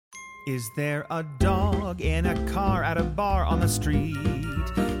Is there a dog in a car at a bar on the street?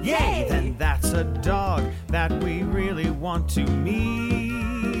 Yay! Then that's a dog that we really want to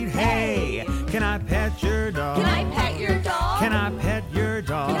meet. Hey, can I pet your dog? Can I pet your dog? Can I pet your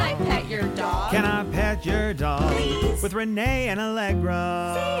dog? Can I pet your dog? Can I pet your dog? Please. With Renee and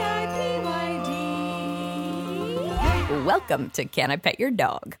Allegra. CIPYD. Welcome to Can I Pet Your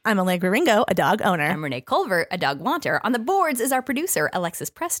Dog? I'm Allegra Ringo, a dog owner. I'm Renee Culver, a dog wanter. On the boards is our producer, Alexis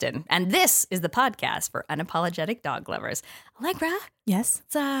Preston. And this is the podcast for unapologetic dog lovers. Allegra, Yes.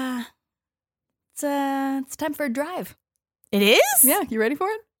 it's time for a drive. It is? Yeah, you ready for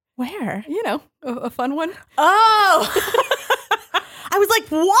it? Where? You know, a fun one. Oh! I was like,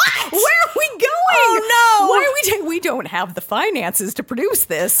 what? Where are we going? Oh, no. Why are we don't have the finances to produce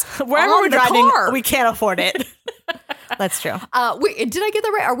this. Wherever on we're the driving, car. we can't afford it. That's true. Wait, did I get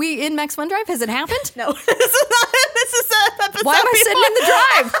that right? Are we in Max Fun Drive? Has it happened? No, this is not. This is episode. Why am I sitting in the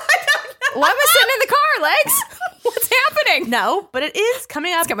drive? I don't know. Why am I sitting in the car, Legs? What's happening? No, but it is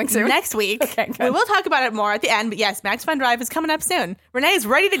coming up. It's coming soon? Next week. Okay, good. We will talk about it more at the end. But yes, Max Fun Drive is coming up soon. Renee's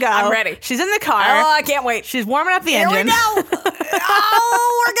ready to go. I'm ready. She's in the car. Oh, I can't wait. She's warming up the Here engine. we go.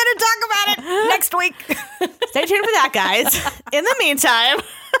 Oh, we're going to talk about it next week. Stay tuned for that, guys. In the meantime,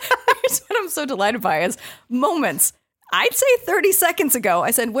 Here's what I'm so delighted by is moments. I'd say 30 seconds ago,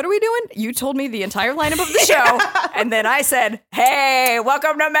 I said, what are we doing? You told me the entire lineup of the show. And then I said, hey,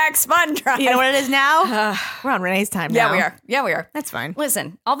 welcome to Max Fun Drive. you know what it is now? We're on Renee's time now. Yeah, we are. Yeah, we are. That's fine.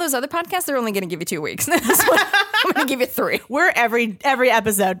 Listen, all those other podcasts, they're only going to give you 2 weeks. This one, I'm going to give you 3. We're every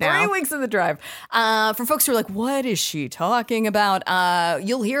episode now. 3 weeks of the drive. For folks who are like, what is she talking about?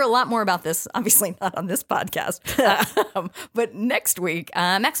 You'll hear a lot more about this, obviously not on this podcast. But next week,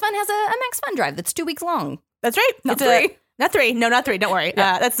 Max Fun has a Max Fun Drive that's 2 weeks long. That's right. Not It's 3. Not 3. No, not 3. Don't worry.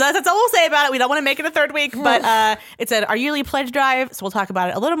 That's all we'll say about it. We don't want to make it a third week, but it's our yearly pledge drive. So we'll talk about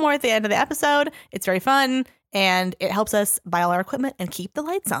it a little more at the end of the episode. It's very fun, and it helps us buy all our equipment and keep the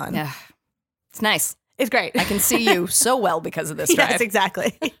lights on. Yeah. It's nice. It's great. I can see you so well because of this drive. Yes,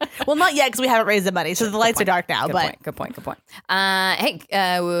 exactly. Well, not yet because we haven't raised the money, so the lights are dark now. Good point. Hey,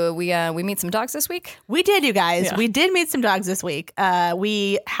 we meet some dogs this week. We did, you guys. Yeah. We did meet some dogs this week.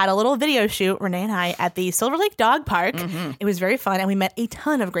 We had a little video shoot, Renee and I, at the Silver Lake Dog Park. Mm-hmm. It was very fun, and we met a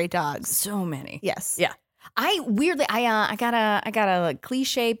ton of great dogs. So many. Yes. Yeah. I got a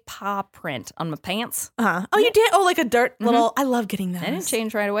cliche paw print on my pants. Uh-huh. Oh, you did? Oh, like a dirt little. I love getting those. I didn't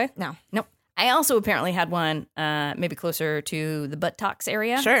change right away. No. Nope. I also apparently had one maybe closer to the buttocks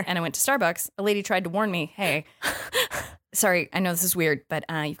area. Sure. And I went to Starbucks. A lady tried to warn me, hey, sorry, I know this is weird, but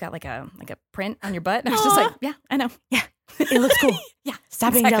you've got like a print on your butt. And I was just like, yeah, I know. Yeah. It looks cool. Yeah.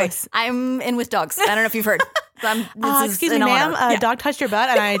 Stop being jealous. I'm in with dogs. I don't know if you've heard. This is Excuse me, an ma'am. honor. Yeah. Dog touched your butt,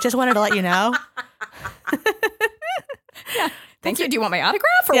 and I just wanted to let you know. Thank you. Do you want my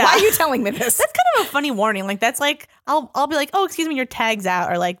autograph? Or Yeah. why are you telling me this? That's kind of a funny warning. Like, that's like, I'll be like, oh, excuse me, your tag's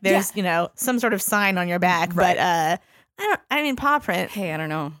out. Or like, there's, some sort of sign on your back. Right. But, I mean, paw print. Hey, I don't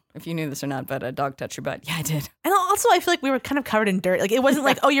know if you knew this or not, but a dog touched your butt. Yeah, I did. And also, I feel like we were kind of covered in dirt. Like, it wasn't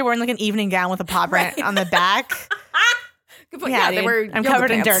like, oh, you're wearing like an evening gown with a paw print on the back. Good point. Yeah, they dude. were I'm yoga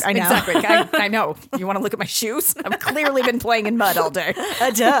covered in pants. dirt. I know. Exactly. I know. You want to look at my shoes? I've clearly been playing in mud all day.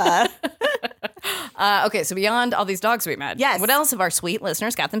 Duh. Okay, so beyond all these dogs we met, Yes. what else have our sweet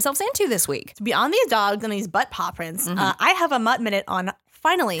listeners got themselves into this week? Beyond these dogs and these butt paw prints, I have a mutt minute on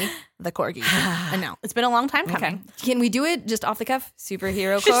finally the corgi. I know. It's been a long time coming. Okay, can we do it just off the cuff?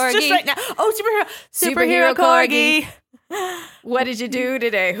 Superhero Just corgi. right now. Oh, superhero corgi. What did you do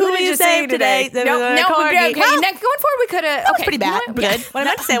today? Who did you see save today? No, The okay. corgi. Going Well, forward, we could have. That was pretty bad. Yeah. Good. What I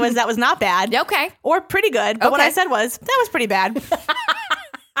meant to say was that was not bad. Okay. Or pretty good. But what Okay. I said was that was pretty bad.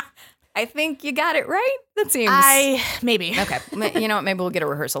 I think you got it right. That seems. Maybe. Okay. You know what? Maybe we'll get a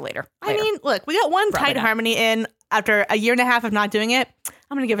rehearsal later. I mean, look, we got one Probably tight not. harmony in after a year and a half of not doing it.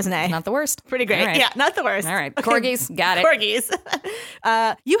 I'm going to give us an A. Not the worst. Pretty great. All right. Yeah, not the worst. All right. Okay. Corgis, got it. Corgis.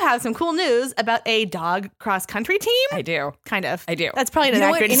 You have some cool news about a dog cross-country team? I do. Kind of. I do. That's probably an You know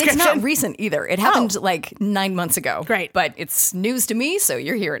what? accurate And description. it's not recent either. It happened like 9 months ago. Great. But it's news to me, so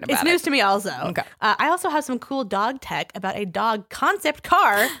you're hearing about It's it. news to me also. Okay. I also have some cool dog tech about a dog concept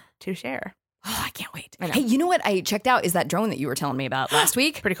car to share. Oh, I can't wait. I know. Hey, you know what I checked out is that drone that you were telling me about last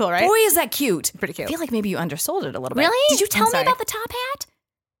week. Pretty cool, right? Boy, is that cute. Pretty cute. I feel like maybe you undersold it a little bit. Really? Did you tell I'm me sorry. about the top hat?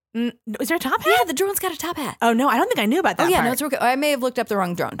 Is there a top hat? Yeah, the drone's got a top hat. Oh, no, I don't think I knew about that Oh, yeah, part. no, it's okay. I may have looked up the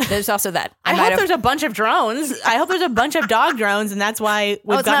wrong drone. There's also that. I might hope have. there's a bunch of drones. I hope there's a bunch of dog drones, and that's why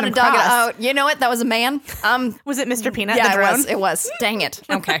we've Oh, it's gotten not a them dog. crossed. Oh, you know what? That was a man. Was it Mr. Peanut, Yeah, the drone? it was. Dang it.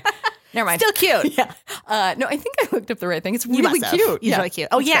 Okay. Never mind. Still cute. Yeah. No, I think I looked up the right thing. It's You really must have. cute. He's really cute.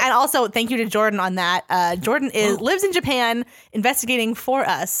 Oh, It's yeah. great. And also, thank you to Jordan on that. Jordan lives in Japan, investigating for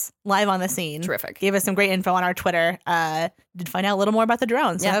us live on the scene. Terrific. Gave us some great info on our Twitter. Did find out a little more about the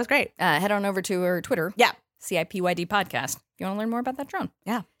drone. So Yeah. that was great. Head on over to our Twitter. Yeah. CIPYD podcast. If you want to learn more about that drone.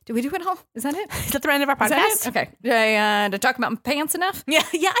 Yeah. Did we do it all? Is that it? Is that the end of our Is that podcast? it? Okay. Did I talk about pants enough? Yeah,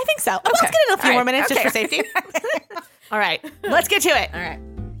 I think so. Let's Okay. get in a few All more right. minutes just Okay. for safety. All right. Let's get to it. All right.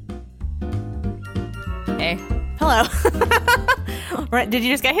 Hey. Hello. Right, did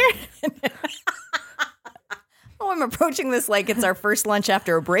you just get here? Oh, I'm approaching this like it's our first lunch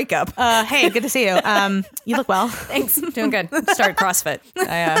after a breakup. Hey, good to see you. You look well. Thanks. Doing good. Started CrossFit.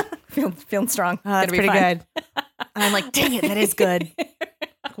 I feeling strong. That's Gonna be pretty fine. good. I'm like, dang it, that is good.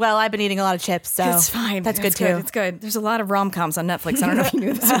 Well, I've been eating a lot of chips, so It's fine. That's It's good too. It's good. There's a lot of rom-coms on Netflix. I don't know if you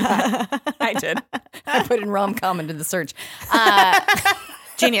knew this or not. I did. I put in rom-com into the search.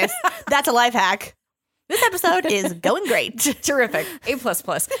 Genius. That's a life hack. This episode is going great. Terrific. A++.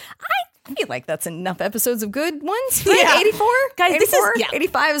 I feel like that's enough episodes of good ones. Right? Yeah. 84? Guys, this is- 84? yeah.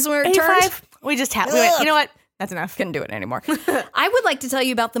 85 is where it turned. 85. We just have. We went, you know what? That's enough. Couldn't do it anymore. I would like to tell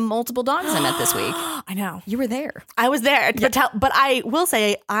you about the multiple dogs I met this week. I know. You were there. I was there, but I will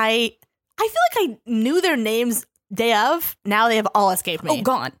say I feel like I knew their names day of. Now they have all escaped me. Oh,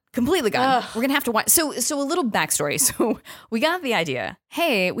 gone. Completely gone. We're going to have to watch. So a little backstory. So we got the idea.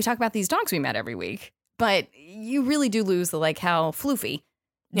 Hey, we talk about these dogs we met every week, but you really do lose the like how floofy,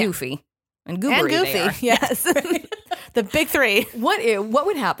 Yeah. doofy, and goobery and they goofy. are. Yes. The big three. What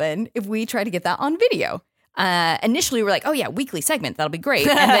would happen if we tried to get that on video? Initially, we're like, oh yeah, weekly segment. That'll be great.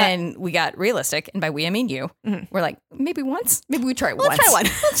 And then we got realistic. And by we, I mean you. We're like, maybe once. Maybe we try it once. Let's try one.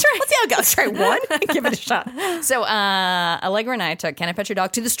 Let's see how it goes. Let's try one. Give it a shot. So Allegra and I took Can I Pet Your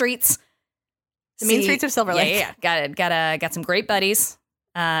Dog to the streets. The mean streets of Silver Lake. Yeah. Got some great buddies.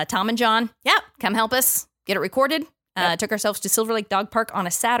 Tom and John. Yeah. Come help us get it recorded. Took ourselves to Silver Lake Dog Park on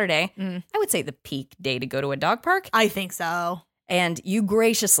a Saturday. I would say the peak day to go to a dog park. I think so. And you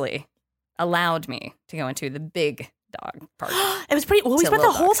graciously allowed me to go into the big dog park. It was pretty. Well, we To spent the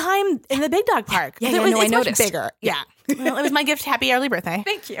little whole dogs. time in the big dog park. Yeah, It yeah, was, no, I it's much noticed. bigger. Yeah. Well, it was my gift. Happy early birthday.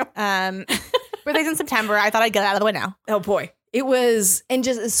 Thank you. Birthday's in September. I thought I'd get it out of the way now. Oh boy. It was, and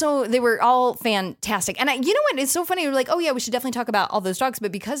just so they were all fantastic. And you know what? It's so funny. We're like, oh yeah, we should definitely talk about all those dogs.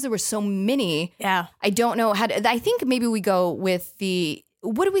 But because there were so many, Yeah. I don't know how to, I think maybe we go with the,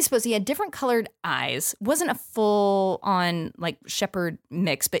 what are we supposed to, he had different colored eyes. Wasn't a full on like shepherd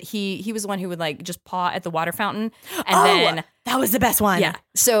mix, but he was the one who would like just paw at the water fountain. And then, that was the best one. yeah.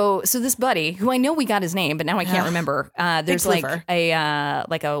 So this buddy, who I know we got his name, but now I can't remember. There's like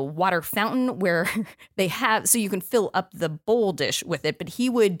a water fountain where they have, so you can fill up the bowl dish with it. But he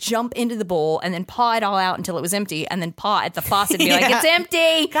would jump into the bowl and then paw it all out until it was empty, and then paw at the faucet and be like, Yeah. "It's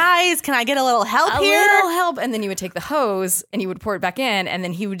empty." Guys, can I get a little help A here? little help, and then you would take the hose and you would pour it back in, and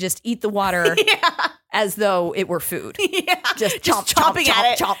then he would just eat the water as though it were food. Yeah. Just chomping chomp,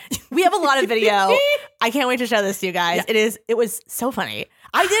 at it. chomp. We have a lot of video. I can't wait to show this to you guys. It was so funny.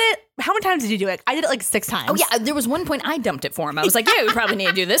 I did it. How many times did you do it? I did it like 6 times. Oh yeah, there was one point I dumped it for him. I was like, "Yeah, we probably need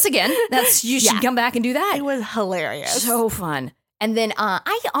to do this again. You should Yeah. come back and do that." It was hilarious. So fine. And then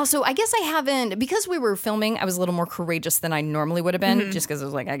I guess I haven't, because we were filming, I was a little more courageous than I normally would have been, just because I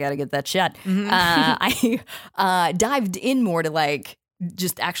was like, I got to get that shot. I dived in more to like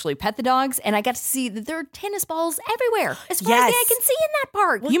just actually pet the dogs, and I got to see that there are tennis balls everywhere as far as the eye Yes. can see in that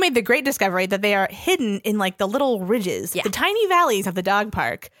park. You made the great discovery that they are hidden in like the little ridges, Yeah. the tiny valleys of the dog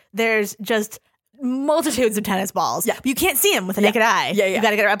park. There's just multitudes of tennis balls. Yeah. But you can't see them with the naked eye. Yeah, yeah. You got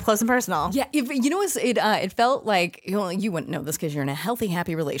to get up close and personal. Yeah, you know, it felt like, you wouldn't know this because you're in a healthy,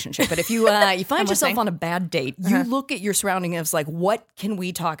 happy relationship. But if you find yourself listening. on a bad date, you look at your surroundings as like, what can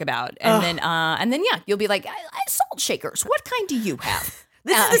we talk about? And then yeah, you'll be like, salt shakers. What kind do you have?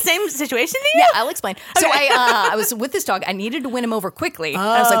 This is the same situation to you? Yeah, I'll explain. So I was with this dog. I needed to win him over quickly. And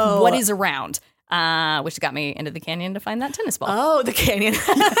I was like, what is around? Which got me into the canyon to find that tennis ball. Oh, the canyon.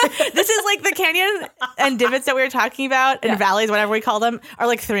 This is like the canyon and divots that we were talking about, and valleys, whatever we call them, are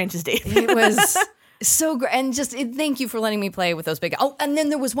like 3 inches deep. It was so great. And just thank you for letting me play with those big. Oh, and then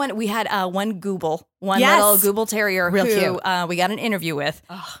there was one, we had one Gooble, Yes. little Gooble Terrier Real who cute. we got an interview with.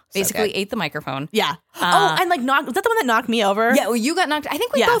 Basically ate the microphone. Yeah. And like was that the one that knocked me over? Yeah, well, you got knocked. I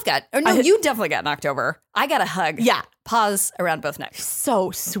think we Yeah. both got. Or no, you definitely got knocked over. I got a hug. Yeah. Paws around both necks. So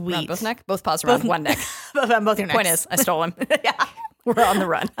sweet. Around both neck? Both paws around one neck. Both your necks. Point is, I stole him. Yeah. We're on the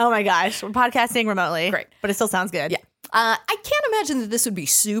run. Oh my gosh. We're podcasting remotely. Great. But it still sounds good. Yeah. I can't imagine that this would be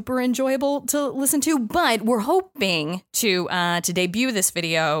super enjoyable to listen to, but we're hoping to debut this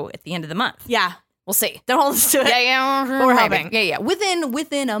video at the end of the month. Yeah. We'll see. Don't hold us to it. Yeah. But we're maybe. hoping. Yeah.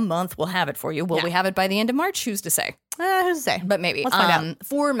 Within a month, we'll have it for you. Will Yeah. we have it by the end of March? Who's to say? Who's to say? But maybe. Let's find out.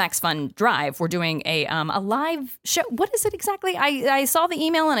 For Max Fun Drive, we're doing a live show. What is it exactly? I saw the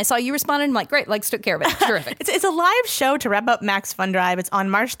email and I saw you responded. I'm like, great, like, took care of it. Terrific. It's a live show to wrap up Max Fun Drive. It's on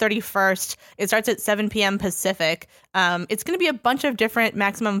March 31st. It starts at 7 p.m. Pacific. It's going to be a bunch of different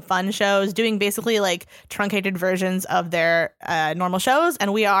Maximum Fun shows doing basically like truncated versions of their normal shows,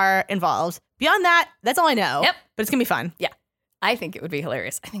 and we are involved. Beyond that, that's all I know. Yep. But it's going to be fun. Yeah. I think it would be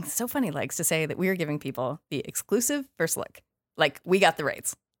hilarious. I think it's so funny, Legs, to say that we are giving people the exclusive first look. Like, we got the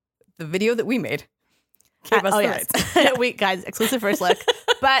rates. The video that we made gave us the rates. We guys, exclusive first look.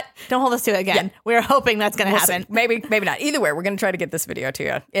 But don't hold us to it again. Yeah. We're hoping that's going to We'll happen. see. Maybe not. Either way, we're going to try to get this video to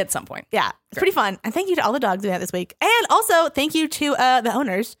you at some point. Yeah, it's pretty fun. And thank you to all the dogs we had this week. And also thank you to the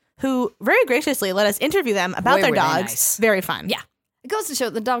owners who very graciously let us interview them about Boy, their were they dogs. nice. Very fun. Yeah. It goes to show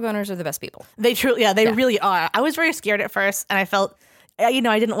the dog owners are the best people. They truly, they really are. I was very scared at first, and I felt, I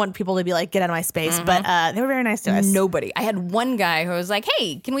didn't want people to be like, get out of my space, but they were very nice to us. Nobody. I had one guy who was like,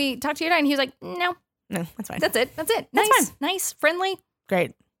 hey, can we talk to your dog? And he was like, no, No, that's fine. that's it. That's nice, fine. nice, friendly,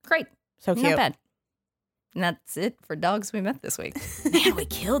 Great. great. So cute. Not bad. And that's it for dogs we met this week. Man, we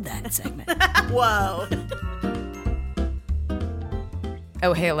killed that segment. Whoa.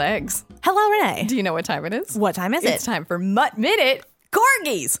 Oh, hey, Legs. Hello, Renee. Do you know what time it is? What time is It's it? time for Mutt Minute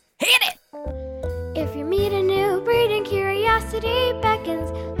Corgis. Hit it. If you meet a new breed and curiosity beckons,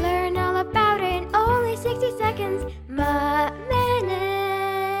 learn all about it in only 60 seconds. Mutt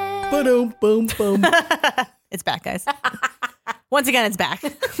Minute. Boom, boom, boom. It's back, guys. Once again, it's back.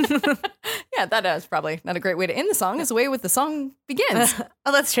 Yeah, that is probably not a great way to end the song. It's the way with the song begins.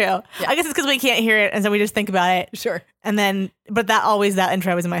 Oh, that's true. I guess it's because we can't hear it, and so we just think about it. Sure. And then, but that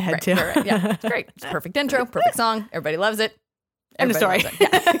intro was in my head, too. Right. Yeah, it's great. It's a perfect intro, perfect song. Everybody loves it. End of story. Everybody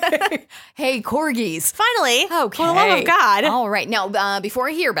loves it. Yeah. Hey, corgis. Finally. Okay. For the love of God. All right. Now, before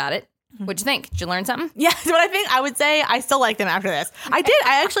I hear about it, what'd you think? Did you learn something? Yeah, so what I think, I would say I still like them after this. I did.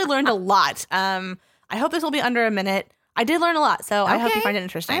 I actually learned a lot. I hope this will be under a minute. I did learn a lot, so I hope you Okay. find it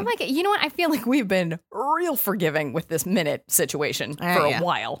interesting. I like it. You know what? I feel like we've been real forgiving with this minute situation for yeah. a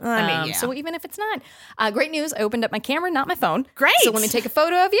while. Yeah. So even if it's not, great news. I opened up my camera, not my phone. Great. So let me take a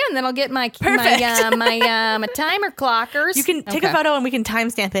photo of you, and then I'll get my Perfect. my timer clockers. You can take a photo and we can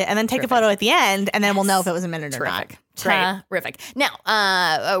timestamp it, and then take a photo at the end, and then we'll know if it was a minute or not. Terrific. Great. Terrific.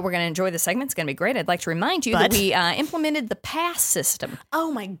 Now, we're going to enjoy the segment. It's going to be great. I'd like to remind you But- that we implemented the pass system.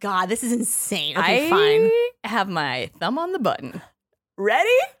 Oh my God, this is insane. Okay, I fine. have my thumb on the button. Ready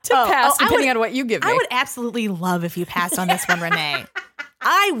to Oh, pass, I depending would- on what you give me. I would absolutely love if you passed on this one, Renee.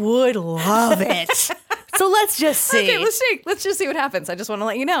 I would love it. So let's just see. Okay, let's see. Let's just see what happens. I just want to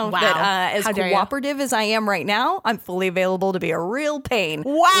let you know Wow. that as How dare you. cooperative as I am right now, I'm fully available to be a real pain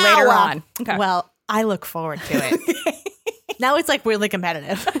Wow. later on. Okay. Well, I look forward to it. Now it's like weirdly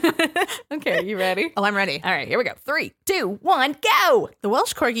competitive. Okay, you ready? Oh, I'm ready. All right, here we go. 3, 2, 1, go. The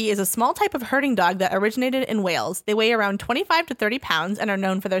Welsh Corgi is a small type of herding dog that originated in Wales. They weigh around 25 to 30 pounds and are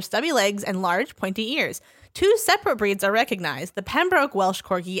known for their stubby legs and large, pointy ears. Two separate breeds are recognized, the Pembroke Welsh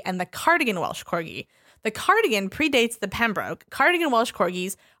Corgi and the Cardigan Welsh Corgi. The Cardigan predates the Pembroke. Cardigan Welsh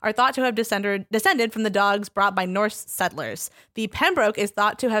Corgis are thought to have descended from the dogs brought by Norse settlers. The Pembroke is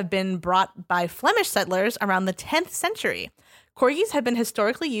thought to have been brought by Flemish settlers around the 10th century. Corgis have been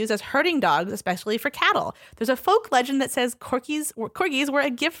historically used as herding dogs, especially for cattle. There's a folk legend that says corgis were a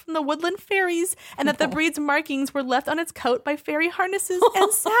gift from the woodland fairies, and that the breed's markings were left on its coat by fairy harnesses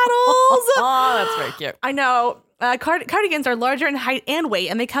and saddles. Oh, that's very cute. I know. Cardigans are larger in height and weight,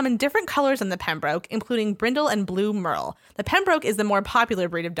 and they come in different colors than the Pembroke, including brindle and blue merle. The Pembroke is the more popular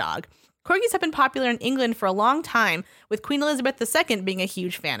breed of dog. Corgis have been popular in England for a long time, with Queen Elizabeth II being a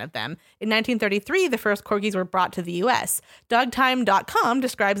huge fan of them. In 1933, the first Corgis were brought to the U.S. Dogtime.com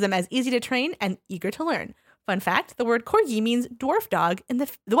describes them as easy to train and eager to learn. Fun fact, the word Corgi means dwarf dog in the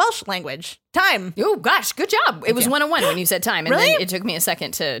Welsh language. Time! Oh, gosh, good job. It was you. 101 when you said time, and Really? then it took me a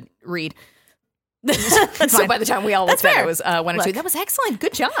second to read. That's So fine. by the time we all That's looked at it, fair. it was 1 or 2. Look. That was excellent.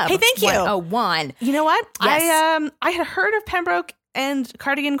 Good job. Hey, thank you. 101. You know what? Yes. I had heard of Pembroke and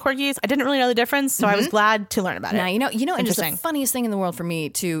Cardigan Corgis. I didn't really know the difference, so I was glad to learn about it. Now, you know, and it's the Interesting. funniest thing in the world for me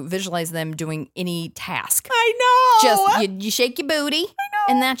to visualize them doing any task. I know. Just, you shake your booty,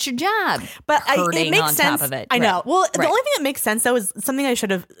 and that's your job. But it Herding makes on sense. top of it. I know. Right. Well, the Right. only thing that makes sense though is something I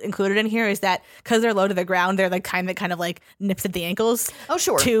should have included in here is that because they're low to the ground, they're the kind that kind of like nips at the ankles. Oh,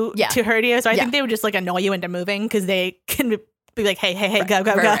 sure. To Yeah. herd you. So I Yeah. think they would just like annoy you into moving because they can be like, hey, go,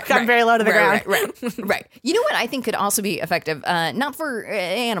 Right, I'm very low to the ground. Right. You know what I think could also be effective, not for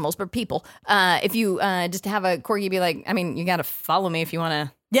animals, but people. If you just have a corgi be like, I mean, you got to follow me if you want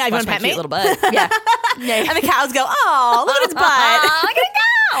to Yeah, you Watch want to my pet me? cute little butt. Yeah. Yeah. And the cows go, oh, look at his butt. Look at it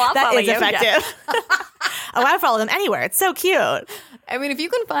go. I'll That follow is you. effective. Oh, I follow them anywhere. It's so cute. I mean, if you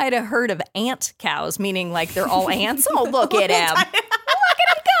can find a herd of ant cows, meaning like they're all ants, oh, look at him. Look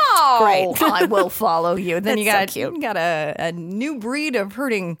at him go. Great. I will follow you. Then you That's got, so cute. you got a new breed of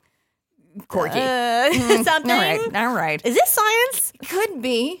herding corgi. Something. All right. Is this science? Could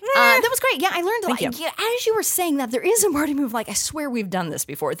be. That was great. Yeah, I learned a lot. Thank you. Yeah, as you were saying that, there is a party move. Like, I swear we've done this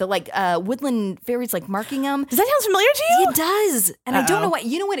before. The like woodland fairies like marking them. Does that sound familiar to you? It does. And I don't know what.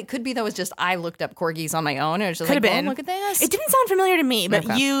 You know what it could be, though, is just I looked up corgis on my own. And it was just Could like, have been. oh, look at this. It didn't sound familiar to me, but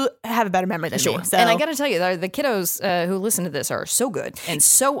Okay. you have a better memory than me. So. And I got to tell you, the kiddos who listen to this are so good and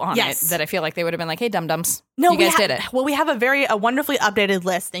so on Yes. it that I feel like they would have been like, hey, dum-dums, No, you guys did it. Well, we have a wonderfully updated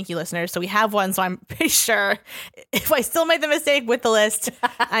list. Thank you, listeners. So we have one. So I'm pretty sure if I still made the mistake with the list,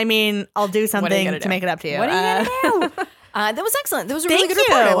 I mean, I'll do something gonna to do? make it up to you. What are you going to do? That was excellent. That was a really Thank good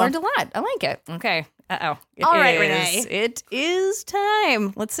report. I you. learned a lot. I like it. Okay. Uh-oh. All right, is- Renee. It is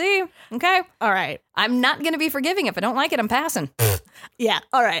time. Let's see. Okay. All right. I'm not going to be forgiving. If I don't like it, I'm passing. Yeah.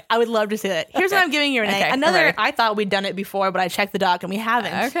 All right. I would love to see that. Here's what I'm giving you, Renee. Okay, I'm Another, ready. I thought we'd done it before, but I checked the doc and we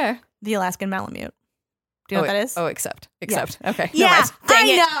haven't. Okay. The Alaskan Malamute. Do you know what that is? Oh, accept. Okay. Yeah, No worries. Dang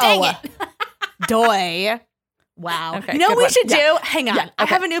I it. know. Dang it. Doy. Wow. Okay, You know good what we one. should do? Yeah. Hang on. Yeah, I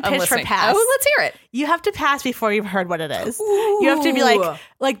okay. have a new I'm pitch for listening. pass. Oh, let's hear it. You have to pass before you've heard what it is. You have to be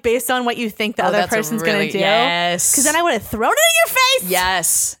like based on what you think the other that's a person's really- going to do. yes. Because then I would have thrown it in your face.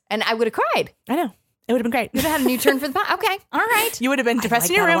 Yes. And I would have cried. I know. It would have been great. You'd have had a new turn for the pot. Okay. All right. You would have been I depressed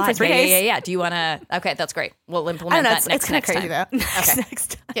like in your that a room for lot. 3 Yeah, days. Yeah. Do you want to? Okay, that's great. We'll I implement don't know. that next, It's kind of crazy time. though. Okay.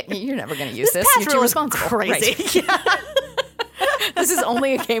 Next time. Yeah, you're never going to use this. Pass You're too rule is responsible. crazy. Right. Yeah. This is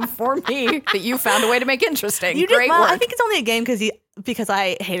only a game for me that you found a way to make interesting. You did Great well. work. I think it's only a game because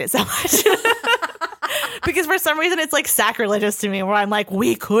I hate it so much. Because for some reason it's like sacrilegious to me, where I'm like,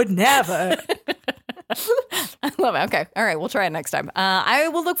 we could never. I love it. Okay. All right. We'll try it next time. I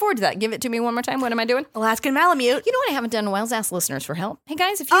will look forward to that. Give it to me one more time. What am I doing? Alaskan Malamute. You know what I haven't done in a while is ask listeners for help. Hey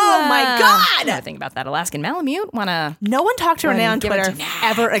guys, if you Oh my God! you know, think about that Alaskan Malamute, want to No one talked to Renee on give it Twitter to me.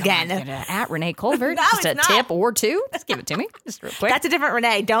 ever Come again. on, at Renee Colbert, No, just a it's not. tip or two. Just give it to me, just real quick. That's a different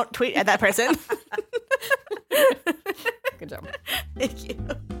Renee. Don't tweet at that person. Good job. Thank you.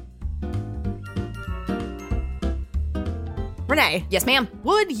 Renee, Yes, ma'am.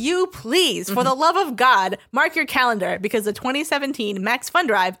 would you please, for the love of God, mark your calendar because the 2017 Max Fun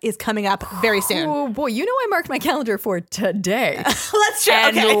Drive is coming up very soon. Oh boy, you know I marked my calendar for today, Let's try.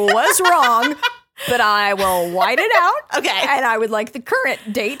 and Okay. was wrong. But I will white it out. Okay. And I would like the current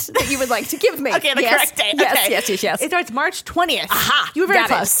date that you would like to give me. Okay, the Yes. correct date. Yes, Okay. yes. It starts March 20th. Aha. You were very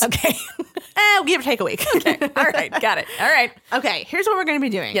Got it. close. Okay. Give or take a week. Okay. All right. Got it. All right. Okay, here's what we're going to be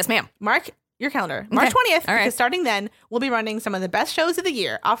doing. Yes, ma'am. Mark your calendar. March 20th, All right. because starting then, we'll be running some of the best shows of the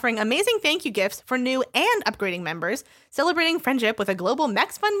year, offering amazing thank you gifts for new and upgrading members, celebrating friendship with a global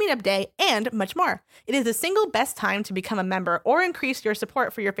Max Fun meetup day, and much more. It is the single best time to become a member or increase your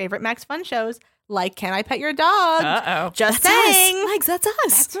support for your favorite Max Fun shows, like Can I Pet Your Dog? Uh-oh. Just That's saying. us. Legs, that's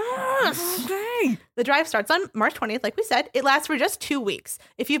us. That's us. Okay. The drive starts on March 20th, like we said. It lasts for just 2 weeks.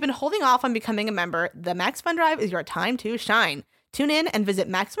 If you've been holding off on becoming a member, the Max Fun Drive is your time to shine. Tune in and visit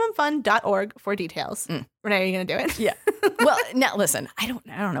MaximumFun.org for details. Renee, are you going to do it? Yeah. Well, now listen, I don't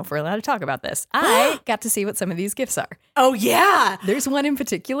know if we're allowed to talk about this. I got to see what some of these gifts are. Oh, yeah. There's one in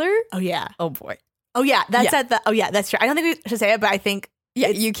particular. Oh, yeah. Oh boy. Oh, yeah. That's Yeah. at the. Oh, yeah. That's true. I don't think we should say it, but I think. Yeah,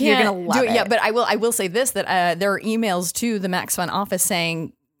 it's- you can't You're going to love do it. Yeah, but I will say this that there are emails to the Max Fun office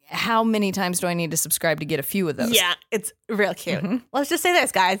saying, how many times do I need to subscribe to get a few of those? Yeah, it's real cute. Mm-hmm. Let's just say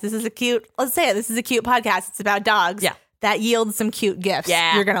this, guys. This is a cute. Let's say it. This is a cute podcast. It's about dogs. Yeah. That yields some cute gifts.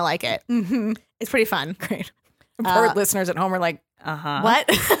 Yeah. You're going to like it. Mm-hmm. It's pretty fun. Great. Poor listeners at home are like, uh-huh. What?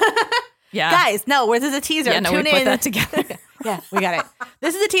 Yeah. Guys, no, this is a teaser. Yeah, no, Tune we put in. that together. Yeah, we got it.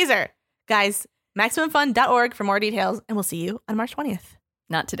 This is a teaser. Guys, MaximumFun.org for more details, and we'll see you on March 20th.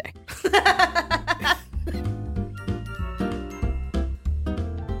 Not today.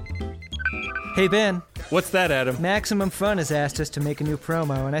 Hey, Ben. What's that, Adam? Maximum Fun has asked us to make a new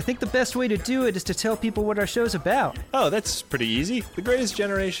promo, and I think the best way to do it is to tell people what our show's about. Oh, that's pretty easy. The Greatest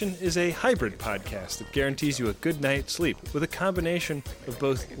Generation is a hybrid podcast that guarantees you a good night's sleep with a combination of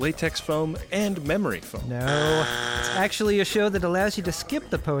both latex foam and memory foam. No, it's actually a show that allows you to skip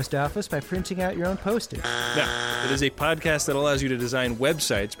the post office by printing out your own postage. Now, it is a podcast that allows you to design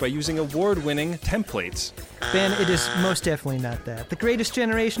websites by using award-winning templates. Ben, it is most definitely not that. The Greatest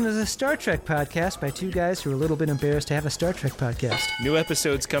Generation is a Star Trek podcast by two guys who are a little bit embarrassed to have a Star Trek podcast. New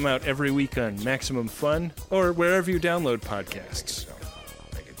episodes come out every week on Maximum Fun or wherever you download podcasts.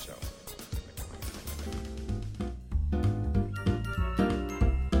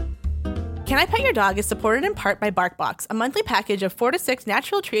 Can I Pet Your Dog is supported in part by BarkBox, a monthly package of 4 to 6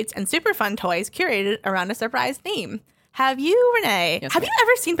 natural treats and super fun toys curated around a surprise theme. Have you, Renee? Yes, have ma'am. you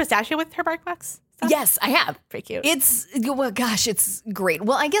ever seen Pistachio with her BarkBox stuff? Yes, I have. Pretty cute. It's, well, gosh, it's great.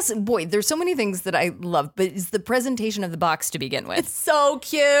 Well, I guess, boy, there's so many things that I love, but it's the presentation of the box to begin with. It's so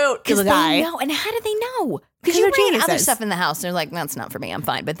cute. Because Little they guy. know. And how do they know? Because Because you they're bring other geniuses. stuff in the house, and they're like, that's not for me. I'm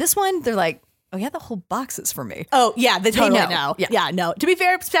fine. But this one, they're like, oh, yeah, the whole box is for me. Oh, yeah, they totally know. know. Yeah. Yeah, no. To be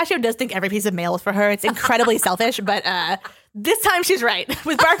fair, Pistachio does think every piece of mail is for her. It's incredibly selfish, but this time she's right.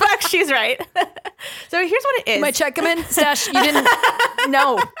 With BarkBox, she's right. So here's what it is. My check come in? Stash, you didn't.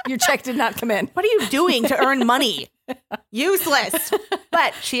 No, your check did not come in. What are you doing to earn money? Useless.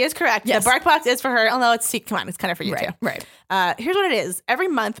 But she is correct. Yes. The BarkBox is for her, although it's kind of for you too. Right. Here's what it is. Every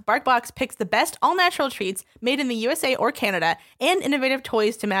month, BarkBox picks the best all-natural treats made in the USA or Canada and innovative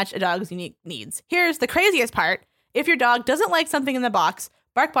toys to match a dog's unique needs. Here's the craziest part. If your dog doesn't like something in the box,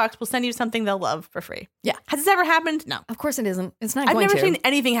 BarkBox will send you something they'll love for free. Yeah. Has this ever happened? No. Of course it isn't. It's not I've going never to. seen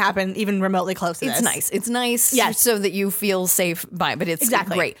anything happen even remotely close to this. It's nice. It's nice Yes. so that you feel safe by it, but it's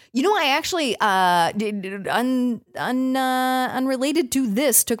Exactly. great. You know, I actually, unrelated to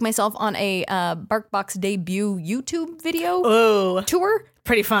this, took myself on a BarkBox debut YouTube video Ooh, tour.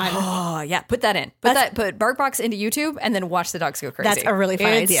 pretty fun. Oh, yeah. Put that in. Put BarkBox into YouTube and then watch the dogs go crazy. That's a really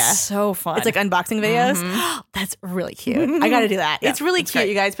fun It's idea. so fun. It's like unboxing videos. That's really cute. I got to do that. It's really cute, great.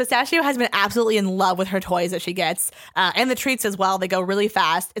 you guys. Pistachio has been absolutely in love with her toys that she gets and the treats as well. They go really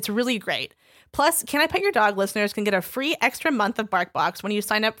fast. It's really great. Plus, Can I Pet Your Dog listeners can get a free extra month of BarkBox when you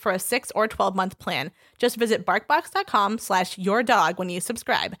sign up for a 6 or 12-month plan. Just visit barkbox.com/yourdog when you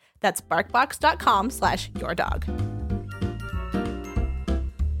subscribe. That's barkbox.com/yourdog.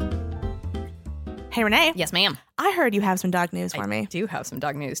 Hey, Renee. yes, ma'am. I heard you have some dog news for me. Do you have some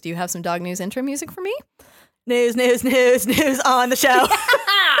dog news? Do you have some dog news intro music for me? News on the show.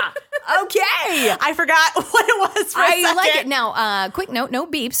 Okay. I forgot what it was for a I like second. it. Now, quick note, no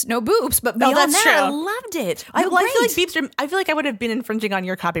beeps, no boops, but beyond that's that, true. I loved it. I You're feel like great. beeps are, I feel like I would have been infringing on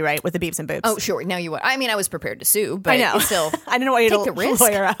your copyright with the beeps and boops. Oh, sure. Now you would. I mean, I was prepared to sue, but I know. it's still I didn't want you take to the risk.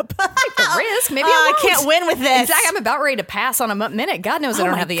 lawyer up. Take the risk. Maybe I I won't. can't win with this. In fact, I'm about ready to pass on a minute. God knows I Oh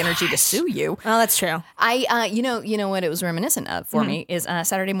don't my have the energy to sue you. Oh, that's true. I, you know what it was reminiscent of for me is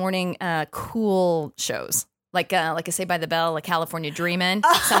Saturday morning cool shows. Like a Saved by the Bell, like California Dreamin',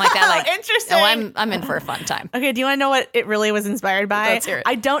 something like that. Like, Interesting. Oh, I'm in for a fun time. Okay, do you want to know what it really was inspired by? Let's hear it.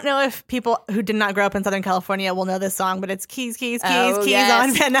 I don't know if people who did not grow up in Southern California will know this song, but it's Keys, Keys, Keys, Oh, Keys yes.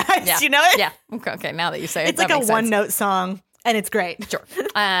 on Van Nuys. Yeah. Do you know it? Yeah. Okay. Now that you say it, It's like that a makes sense. one-note song, and it's great. Sure.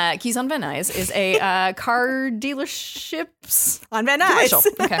 Keys on Van Nuys is a car dealerships On Van commercial.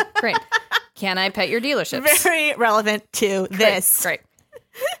 Nuys. Okay, great. Can I pet your dealerships? Very relevant to this. Great.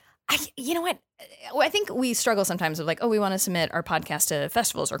 You know what? I think we struggle sometimes with like, oh, we want to submit our podcast to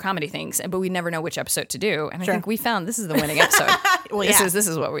festivals or comedy things, but we never know which episode to do. And I think we found this is the winning episode. Well, This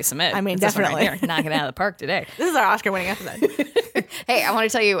is what we submit. I mean, It's this one definitely. right here. Knock it out of the park today. This is our Oscar-winning episode. Hey, I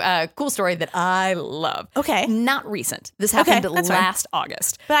want to tell you a cool story that I love. Okay. Not recent. This happened that's fine. last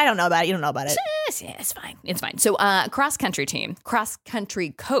August. But I don't know about it. You don't know about it. Yeah, it's fine. It's fine. So, cross country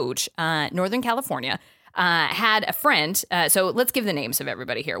coach, Northern California, had a friend. So let's give the names of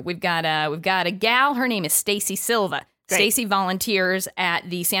everybody here. We've got a gal. Her name is Stacy Silva. Great. Stacy volunteers at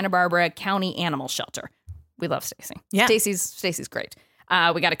the Santa Barbara County Animal Shelter. We love Stacy. Yeah. Stacy's great.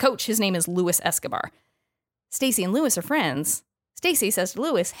 We got a coach. His name is Luis Escobar. Stacy and Luis are friends. Stacy says to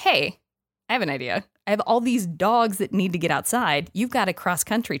Luis, "Hey, I have an idea. I have all these dogs that need to get outside. You've got a cross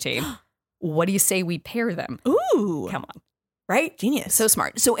country team. What do you say we pair them?" Ooh. Come on. Right? Genius. So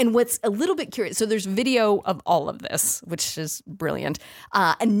smart. So, and what's a little bit curious, so there's video of all of this, which is brilliant.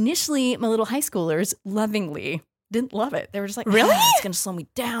 Initially, my little high schoolers lovingly didn't love it. They were just like, Really? it's going to slow me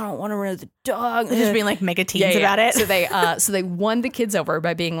down. I don't want to run with the dog. just being like mega teens about it. So they won the kids over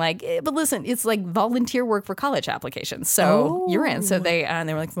by being like, but listen, it's like volunteer work for college applications. So you're in. So they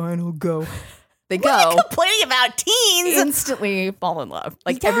were like, fine, I'll go. They go. complaining about teens. Instantly fall in love.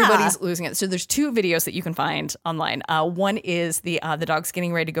 Like Yeah. everybody's losing it. So there's two videos that you can find online. One is the dogs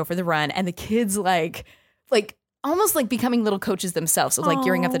getting ready to go for the run, and the kids like almost like becoming little coaches themselves. So like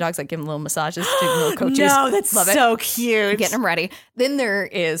gearing up the dogs, like giving little massages, doing little coaches. No, that's Love it. so cute. Getting them ready. Then there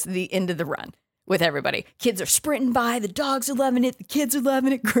is the end of the run with everybody. Kids are sprinting by. The dogs are loving it. The kids are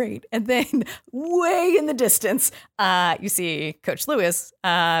loving it. Great. And then way in the distance, you see Coach Lewis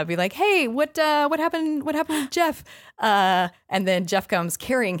be like, "Hey, what happened? What happened with Jeff?" And then Jeff comes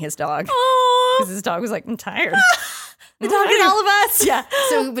carrying his dog because his dog was like, "I'm tired." The dog is all of us. Yeah.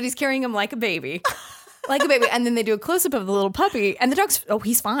 So, but he's carrying him like a baby. like a baby. And then they do a close-up of the little puppy, and the dog's,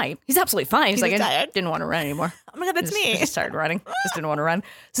 he's fine. He's absolutely fine. He's like, I tired. didn't want to run anymore. Oh my God, that's me. Just started running. Just didn't want to run.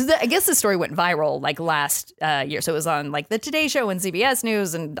 So I guess the story went viral like last year. So it was on like the Today Show and CBS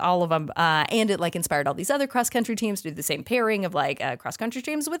News and all of them. And it like inspired all these other cross-country teams to do the same pairing of like cross-country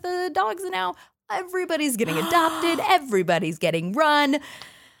teams with the dogs. And now everybody's getting adopted. Everybody's getting run.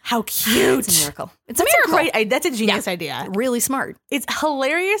 How cute. It's a miracle. It's That's a miracle. that's a genius idea. Really smart. It's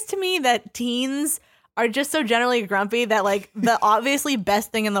hilarious to me that teens are just so generally grumpy that like the obviously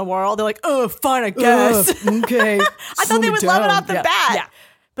best thing in the world, they're like, oh, fine, I guess. Okay. I thought they would love it off the bat. Yeah.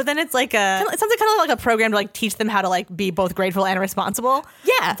 But then it's like it sounds kind of like a program to like teach them how to like be both grateful and responsible.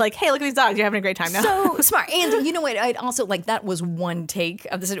 Yeah. It's like, hey, look at these dogs. You're having a great time now. So smart. And you know what? I'd also like that was one take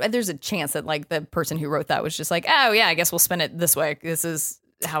of this. There's a chance that like the person who wrote that was just like, oh yeah, I guess we'll spin it this way. This is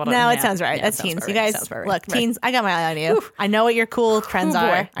how it. No, it sounds right. That's teens. You guys, look, teens. I got my eye on you. I know what your cool trends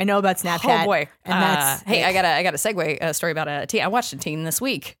are. I know about Snapchat. Oh boy. And that's hey, I got a segue story about a teen. I watched a teen this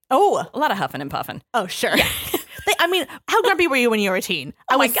week. Oh, A lot of huffing and puffing. oh, sure. I mean, how grumpy were you when you were a teen?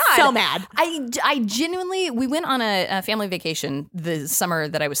 I Oh my was God. so mad. I genuinely, we went on a family vacation the summer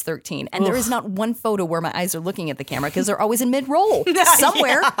that I was 13, and there is not one photo where my eyes are looking at the camera because they're always in mid-roll.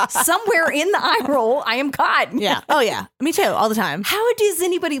 Somewhere in the eye roll, I am caught. Yeah. Oh, yeah. Me too. All the time. How does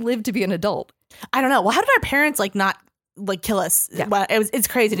anybody live to be an adult? I don't know. Well, how did our parents like not like kill us? Yeah. Well, it's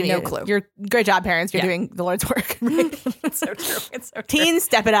crazy to me. No clue. You're great job, parents. You're Yeah. doing the Lord's work. It's so true. It's so true. Teens,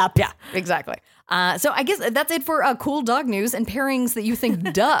 step it up. Yeah, exactly. So I guess that's it for cool dog news and pairings that you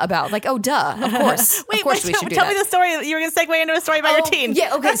think duh about. Like, oh, duh, of course. Wait, of course we should do tell that. me the story. You were going to segue into a story about your teen.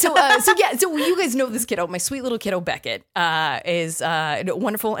 Yeah, okay. So you guys know this kiddo. My sweet little kiddo Beckett is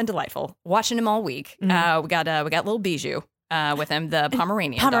wonderful and delightful. Watching him all week. We got little Bijou. With him, the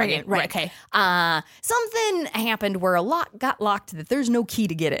Pomeranian. Pomeranian, dog. right, okay. Something happened where a lock got locked that there's no key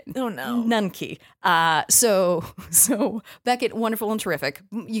to get it. Oh, no. None key. So Beckett, wonderful and terrific.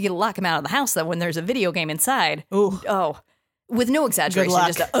 You get to lock him out of the house, though, when there's a video game inside. Ooh. Oh, with no exaggeration.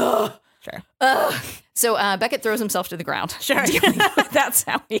 luck. Just ugh. Sure. So Beckett throws himself to the ground. Sure. That's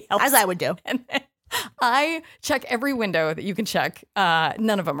how he helps. As I would do. And then I check every window that you can check.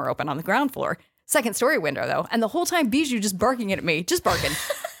 None of them are open on the ground floor. Second story window, though. And the whole time, Bijou just barking at me. Just barking.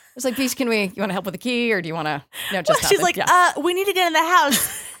 It's like, Bijou, you want to help with the key, or do you want to? No, just She's nothing. like, we need to get in the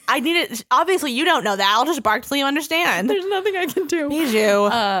house. I need it. Obviously, you don't know that. I'll just bark till you understand. There's nothing I can do. Bijou.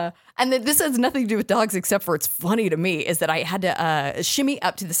 And then this has nothing to do with dogs, except for it's funny to me, is that I had to shimmy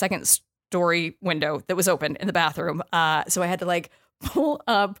up to the second story window that was open in the bathroom. So I had to like pull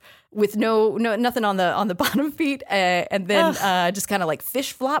up with nothing on the bottom feet, and then just kind of like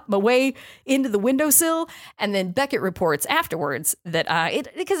fish flop my way into the windowsill. And then Beckett reports afterwards that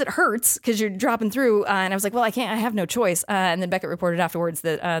because it hurts because you're dropping through. And I was like, well, I have no choice. And then Beckett reported afterwards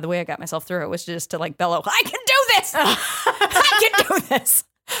that the way I got myself through it was just to like bellow, I can do this. I can do this.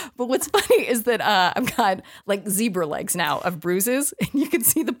 But what's funny is that I've got like zebra legs now of bruises, and you can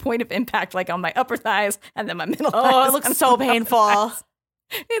see the point of impact like on my upper thighs and then my middle thighs. Oh, it looks so painful.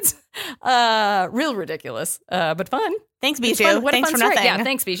 It's real ridiculous, but fun. Thanks, It's Bijou. fun. What a Thanks fun for story. nothing. Yeah,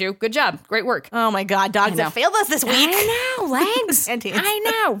 thanks, Bijou. Good job. Great work. Oh my God, dogs I know. have failed us this week. I know, legs. And teens. I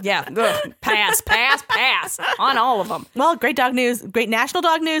know. Yeah. Ugh. Pass on all of them. Well, great dog news, great national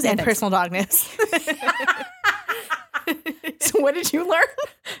dog news, and thanks. personal dog news. So what did you learn?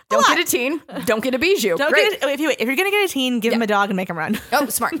 Don't get a teen. Don't get a Bijou. Don't Great. get it, if you're gonna get a teen, give him a dog and make him run. Oh,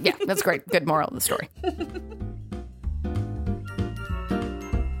 smart. Yeah, that's great. Good moral of the story.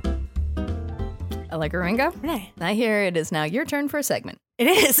 Allegra Ringo, Renee. I hear it is now your turn for a segment. It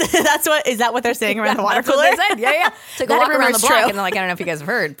is. Is that what they're saying around the water That's what cooler? they said. Yeah. Took a That walk around rumor's the block, true. and like, I don't know if you guys have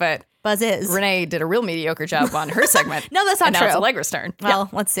heard, but Buzz is. Renee did a real mediocre job on her segment. No, that's not and now true. it's Allegra's turn. Well,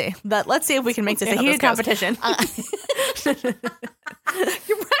 let's see. Let's see if we can make this See a how heated this goes. competition.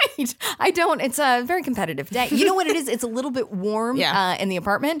 You're right. I don't. It's a very competitive day. You know what it is? It's a little bit warm in the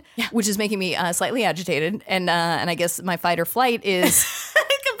apartment, which is making me slightly agitated. And I guess my fight or flight is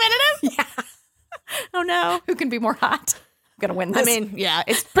Competitive? Yeah. Oh no. Who can be more hot? I'm gonna win this. I mean, yeah,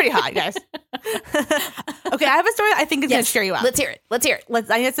 it's pretty hot, guys. Okay, I have a story I think is going to cheer you up. Let's hear it. Let's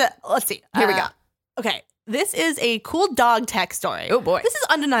see. Here we go. Okay, this is a cool dog tech story. Oh, boy. This is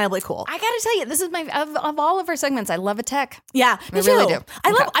undeniably cool. I gotta tell you, this is my of all of our segments. I love a tech. Yeah, me I really too. do.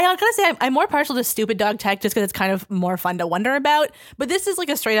 I Okay. gotta say, I'm more partial to stupid dog tech just because it's kind of more fun to wonder about. But this is like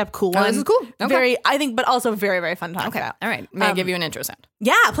a straight up cool one. This is cool. Okay. Very, I think, but also very, very fun to talk Okay. about. All right. May I give you an intro sound?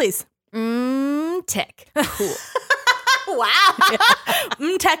 Yeah, please. Tech. Cool. Wow.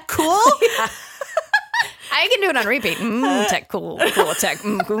 Tech cool. I can do it on repeat. Tech. Cool. Cool. Tech.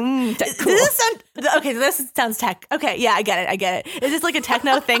 Tech. Cool. Does this sound okay? So this sounds tech. Okay, yeah, I get it. Is this like a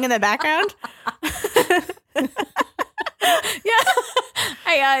techno thing in the background?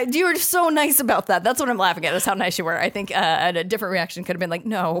 You were so nice about that. That's what I'm laughing at. That's how nice you were. I think a different reaction could have been like,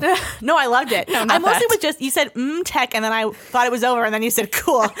 no. No, I loved it. No, I not mostly that. was just, you said tech, and then I thought it was over, and then you said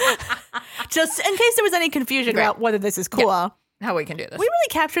cool. Just in case there was any confusion about whether this is cool. Yeah. How we can do this. We really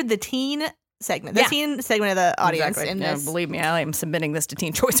captured the teen segment, teen segment of the audience. Exactly. In No, this. believe me, I am submitting this to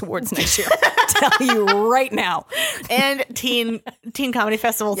Teen Choice Awards next year. Tell you right now. And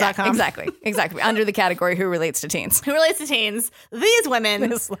teencomedyfestivals.com. Exactly. Under the category Who Relates to Teens. Who relates to teens? These women.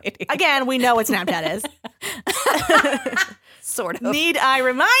 This lady. Again, we know what Snapchat is. Sort of. Need I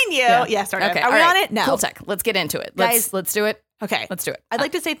remind you? Yeah, sort of. Okay, Are we all on right. it? No. Cool Tech. Let's get into it. Guys- Let's do it. Okay. Let's do it. I'd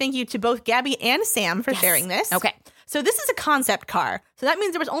like to say thank you to both Gabby and Sam for sharing this. Okay. So this is a concept car. So that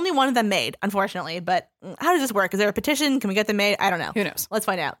means there was only one of them made, unfortunately. But how does this work? Is there a petition? Can we get them made? I don't know. Who knows? Let's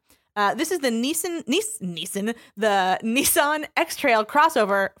find out. This is the Nissan X-Trail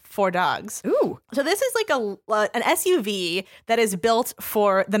crossover for dogs. Ooh. So this is like an SUV that is built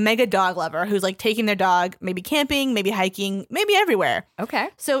for the mega dog lover who's like taking their dog, maybe camping, maybe hiking, maybe everywhere. Okay.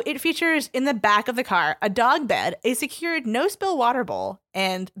 So it features in the back of the car a dog bed, a secured no-spill water bowl,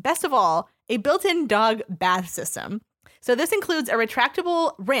 and best of all, a built-in dog bath system. So this includes a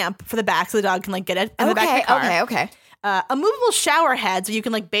retractable ramp for the back so the dog can like get it in the back of the car. Okay. A movable shower head so you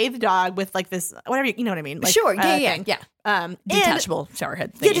can like bathe the dog with like this, whatever, you know what I mean? Like, Sure. thing. Yeah. Detachable shower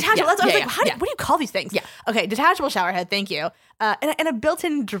head. Yeah, thingy. detachable. That's what I was Yeah, like, what do you call these things? Yeah. Okay, detachable shower head. Thank you. And a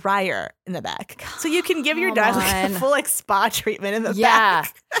built-in dryer in the back. So you can give your dog like, a on. full like spa treatment in the Yeah.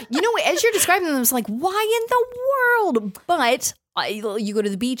 back. You know, as you're describing them, it's like, why in the world? But you go to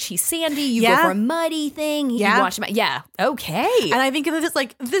the beach, he's sandy. You Yeah. go for a muddy thing. You Yeah. wash him out. Yeah. Okay. And I think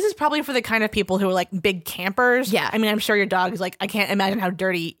this is probably for the kind of people who are like big campers. Yeah. I mean, I'm sure your dog is like, I can't imagine how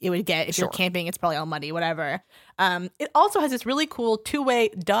dirty it would get if Sure. you're camping. It's probably all muddy, whatever. It also has this really cool two-way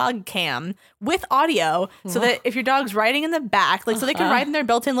dog cam with audio so that if your dog's riding in the back, like so they can ride in their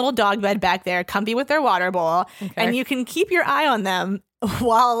built-in little dog bed back there, comfy with their water bowl, and you can keep your eye on them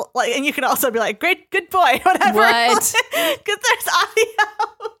while like, and you can also be like, great, good boy, whatever. What? Because there's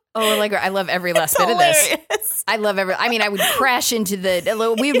audio. Oh, Allegra, I love every last bit of this. Hilarious. I love I mean, I would crash into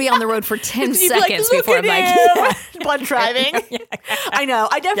we would be on the road for 10 You'd be like, seconds "Look before at I'm like, him." Blood driving. I know.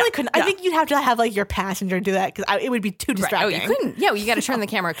 I definitely couldn't. I think you'd have to have like your passenger do that because it would be too Right. Oh, distracting. you couldn't. Yeah, well, you got to turn the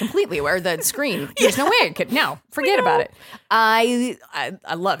camera completely or the screen. There's no way it could. No, forget about it. I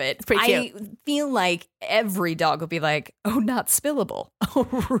love it. It's pretty I feel like every dog would be like, oh, not spillable. Oh,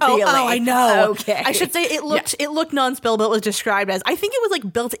 really? Oh, I know. Okay. I should say it looked non-spillable. It was described as, I think it was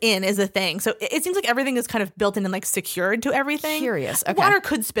like built in as a thing. So it seems like everything is kind of built in and like secured to everything. Curious. Okay. Water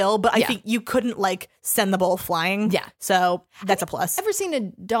could spill, but I Yeah. think you couldn't like send the bowl flying. Yeah. So that's a plus. Ever seen a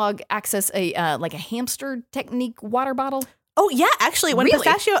dog access a like a hamster technique water bottle? Oh, yeah, actually, when Really?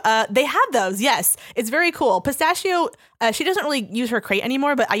 Pistachio, they have those, yes. It's very cool. Pistachio, she doesn't really use her crate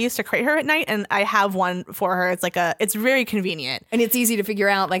anymore, but I used to crate her at night, and I have one for her. It's very convenient. And it's easy to figure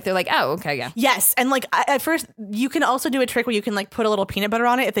out. Like they're like, oh, okay, yeah. Yes, and like at first, you can also do a trick where you can like put a little peanut butter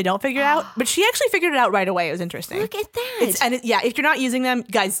on it if they don't figure it out. But she actually figured it out right away. It was interesting. Look at that. If you're not using them,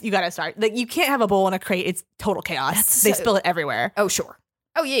 guys, you gotta start. Like you can't have a bowl in a crate. It's total chaos. They spill it everywhere. Oh, sure.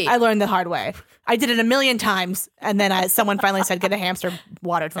 Oh, yeah. I learned the hard way. I did it a million times, and then someone finally said, "Get a hamster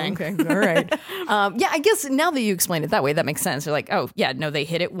water thing." Okay, all right. Yeah, I guess now that you explain it that way, that makes sense. They're like, oh, yeah, no, they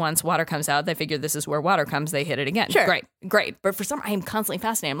hit it once, water comes out. They figure this is where water comes. They hit it again. Sure. Great. But for some, I am constantly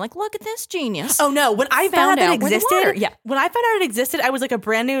fascinated. I'm like, look at this genius. Oh no! When I found out out it where the existed, water- yeah. when I found out it existed, I was like a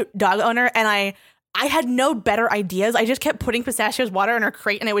brand new dog owner, and I had no better ideas. I just kept putting Pistachio's water in her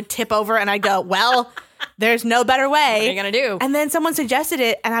crate, and it would tip over, and I'd go, "Well, there's no better way." What are you gonna do? And then someone suggested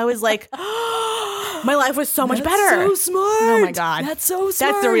it, and I was like, my life was so much better. So smart. Oh my God. That's so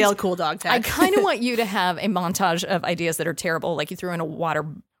smart. That's the real cool dog tech. I kind of want you to have a montage of ideas that are terrible, like you threw in a water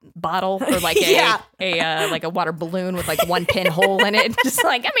bottle or like Yeah. a water balloon with like one pinhole in it. Just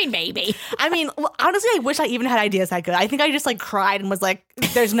like, I mean, maybe. I mean, honestly, I wish I even had ideas that good. I think I just like cried and was like,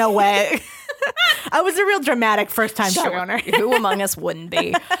 "There's no way." I was a real dramatic first-time dog owner. Who among us wouldn't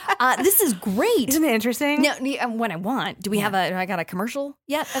be? This is great. Isn't it interesting? No, what I want. Do we have I got a commercial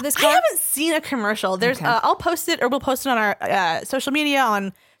yet of this I car? haven't seen a commercial. There's, Okay. I'll post it, or we'll post it on our social media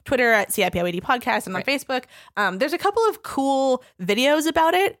on Twitter at CIPOAD Podcast and on Facebook. There's a couple of cool videos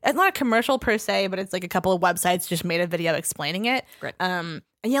about it. It's not a commercial per se, but it's like a couple of websites just made a video explaining it. Great. And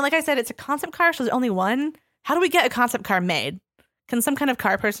yeah, like I said, it's a concept car, so there's only one. How do we get a concept car made? Can some kind of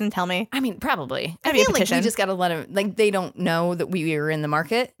car person tell me? I mean, probably. I Maybe a feel like we petition. just got to let them, like, they don't know that we are in the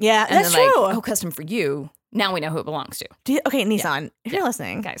market. Yeah, And that's they're true. like, oh, custom for you. Now we know who it belongs to. Okay, Nissan, if you're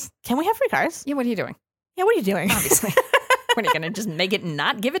listening, Guys. can we have free cars? Yeah, what are you doing? Yeah, what are you doing? Obviously. What, are you going to just make it and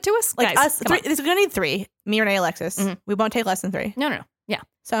not give it to us? Like Guys, us, come on. we're going to need 3. Me, Renee, Alexis. We won't take less than 3. No. Yeah.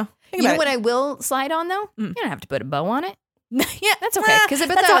 So think You know about what I will slide on, though? You don't have to put a bow on it. yeah, That's okay. Because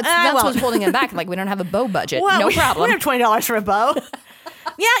that's what's holding it back. Like, we don't have a bow budget. Well, no we problem. have $20 for a bow.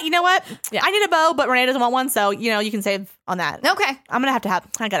 Yeah, you know what? Yeah. I need a bow, but Renee doesn't want one, so you can save on that. Okay. I'm gonna have.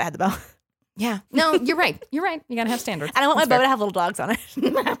 I gotta have the bow, Yeah. No, you're right. You're right. You got to have standards. and I want my That's bow fair. to have little dogs on it.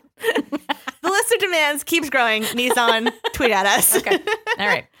 The list of demands keeps growing. Nissan, tweet at us. Okay. All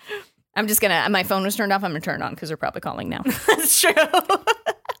right. I'm just going to, my phone was turned off. I'm going to turn it on because they're probably calling now. That's true.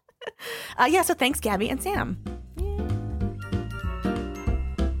 Yeah. So thanks, Gabby and Sam.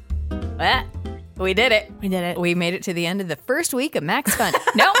 We did it. We did it. We made it to the end of the first week of Max Fun.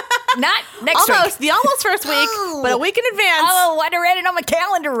 No, not next Almost week. the almost first week, but a week in advance. Oh, I read it on my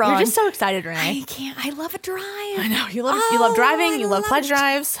calendar wrong. You're just so excited, Renee. I can't. I love a drive. I know you love driving. You love pledge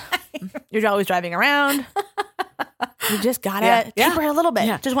drives. You're always driving around. You just gotta temper a little bit.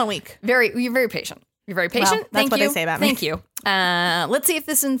 Yeah. Just 1 week. You're very patient. You're very patient. Well, that's Thank what you. they say about me. Thank you. Let's see if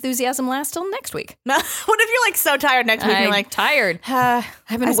this enthusiasm lasts till next week. What if you're like so tired next week? And I'm you're like, tired. I've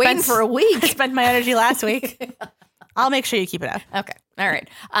I've been waiting for a week. I spent my energy last week. I'll make sure you keep it up. Okay. All right.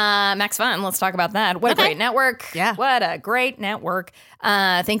 Max Fun, let's talk about that. What a great network. Yeah. What a great network.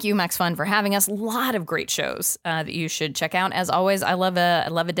 Thank you, Max Fun, for having us. A lot of great shows that you should check out. As always, I love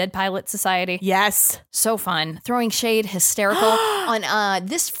a Dead Pilot Society. Yes. So fun. Throwing Shade, hysterical. On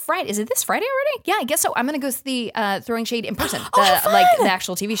this Friday. Is it this Friday already? Yeah, I guess so. I'm going to go see Throwing Shade in person. The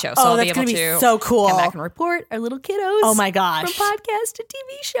actual TV show. So I'll be that's able gonna to be so cool. come back and report our little kiddos. Oh my gosh. From podcast to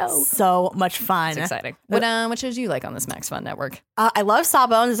TV show. So much fun. It's exciting. What shows do you like on this Max Fun network? I love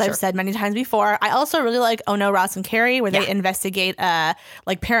Sawbones, as I've said many times before. I also really like Oh No, Ross and Carrie, where they investigate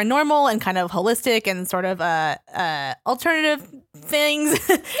like paranormal and kind of holistic and sort of alternative things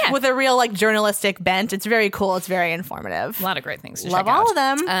with a real like journalistic bent. It's very cool. It's very informative. A lot of great things to Love check out. all of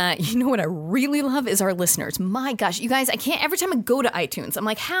them. You know what I really love is our listeners. My gosh, you guys, I can't, every time I go to iTunes, I'm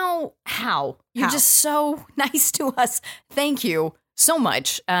like, how? You're just so nice to us. Thank you so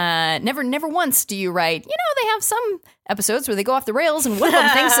much. Never once do you write, they have some episodes where they go off the rails and one of them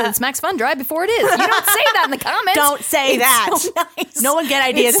thinks that it's Max Fun Drive before it is. You don't say that in the comments. Don't say It's that. so nice. No one get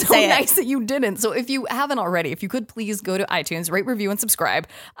ideas It's to so say it. nice that you didn't. So if you haven't already, if you could please go to iTunes, rate, review, and subscribe.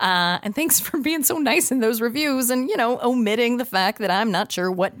 And thanks for being so nice in those reviews and, omitting the fact that I'm not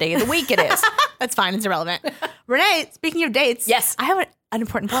sure what day of the week it is. That's fine. It's irrelevant. Renee, speaking of dates, Yes. I have an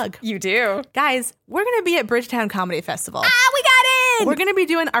important plug. You do. Guys, we're going to be at Bridgetown Comedy Festival. We got in. We're going to be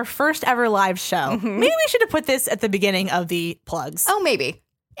doing our first ever live show. Maybe we should have put this at the beginning of the plugs. Oh, maybe.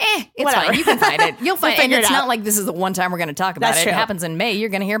 It's Whatever. fine. You can find it. You'll find it. And figure it it's out. not like this is the one time we're going to talk about That's it. true. It happens in May. You're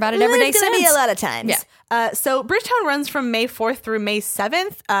going to hear about it every day It's gonna since. be a lot of times. Yeah. So Bridgetown runs from May 4th through May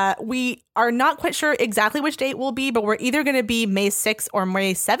 7th. We are not quite sure exactly which date will be, but we're either going to be May 6th or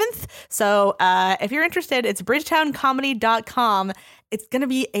May 7th. So if you're interested, it's bridgetowncomedy.com. It's going to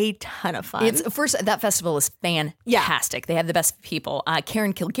be a ton of fun. That festival is fantastic. They have the best people.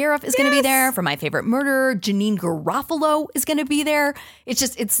 Karen Kilgariff is going to be there for My Favorite Murder. Janine Garofalo is going to be there.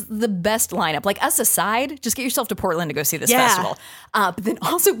 It's the best lineup. Like, us aside, just get yourself to Portland to go see this festival. But then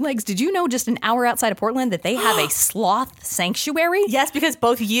also, Legs, did you know just an hour outside of Portland that they have a sloth sanctuary? Yes, because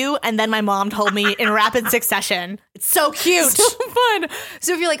both you and then my mom told me in rapid succession. It's so cute. So fun.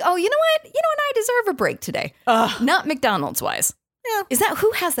 So if you're like, oh, you know what? I deserve a break today. Not McDonald's wise. Yeah. Is that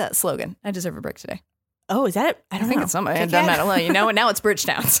who has that slogan? I deserve a break today. Oh, is that it? I don't I think know. it's somebody. Kit It doesn't Kat? matter. And now it's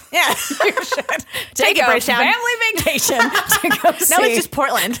Bridgetown's. Yeah. You should Take it, a Bridgetown. family vacation to go see. No, it's just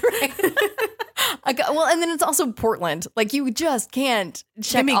Portland. Well, and then it's also Portland. Like, you just can't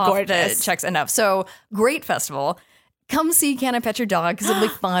check be off gorgeous. the checks enough. So great festival. Come see Can I Pet Your Dog because it'll be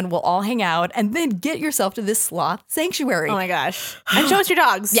fun. We'll all hang out and then get yourself to this sloth sanctuary. Oh my gosh. And show us your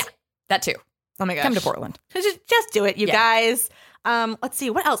dogs. Yeah, that too. Oh my gosh. Come to Portland. Just do it, you Yeah. guys. Let's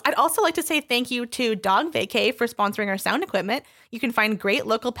see, what else? I'd also like to say thank you to Dog Vacay for sponsoring our sound equipment. You can find great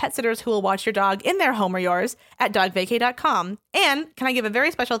local pet sitters who will watch your dog in their home or yours at dogvacay.com. And can I give a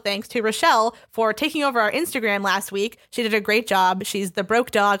very special thanks to Rochelle for taking over our Instagram last week. She did a great job. She's the broke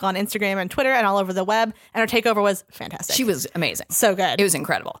dog on Instagram and Twitter and all over the web. And her takeover was fantastic. She was amazing. so good. It was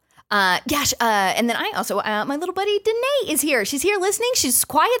incredible. And then I also, my little buddy Danae is here. She's here listening. She's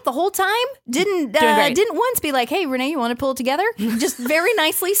quiet the whole time. Didn't great. once be like, hey, Renee, you want to pull it together? Just very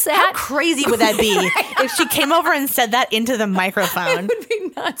nicely sat. How crazy would that be if she came over and said that into the microphone? It would be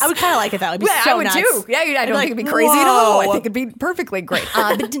nuts. I would kind of like it. That would be Yeah, so I would nuts. too. Yeah, I don't I'd be think like, it'd be crazy at all. I whoa. think it'd be perfectly great.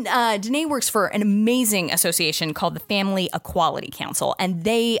 But Danae works for an amazing association called the Family Equality Council, and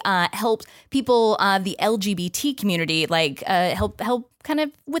they help people, the LGBT community, like help kind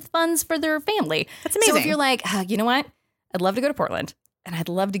of with funds for their family. That's So if amazing. you're like, you know what? I'd love to go to Portland. And I'd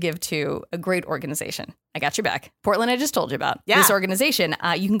love to give to a great organization. I got your back. Portland, I just told you about. Yeah. This organization,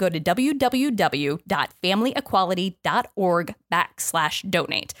 you can go to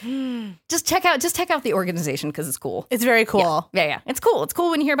www.familyequality.org/donate. Just check out the organization because it's cool. It's very cool. Yeah. It's cool. It's cool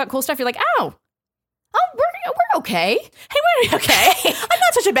when you hear about cool stuff. You're like, oh, we're okay. Hey, we're okay. I'm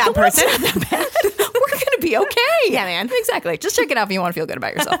not such a bad person. We're going to be okay. Yeah, man. Exactly. Just check it out if you want to feel good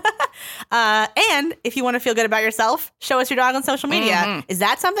about yourself. And if you want to feel good about yourself, show us your dog on social media. Is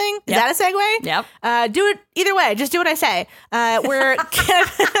that something? Is that a segue? Yep. Do it either way. Just do what I say. We're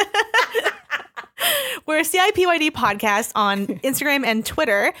a CIPYD podcast on Instagram and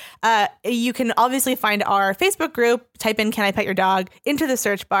Twitter. You can obviously find our Facebook group. Type in "Can I Pet Your Dog" into the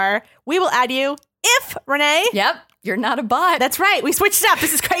search bar. We will add you if, Renee. Yep. You're not a bot. That's right. We switched it up.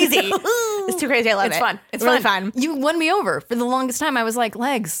 This is crazy. It's too crazy. I love it. It's fun. It's really fun. You won me over. For the longest time, I was like,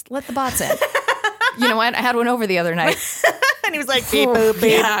 Legs, let the bots in. You know what? I had one over the other night. And he was like, beep, boop,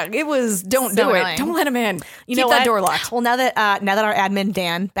 beep. Yeah, it was, don't do annoying. it. Don't let him in. You Keep know that what? door locked. Well, now that our admin,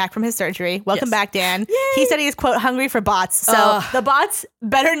 Dan, back from his surgery, welcome Yes. back, Dan. He said he's, quote, hungry for bots. So the bots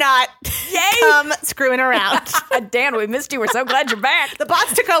better not come screwing around. Dan, we missed you. We're so glad you're back. The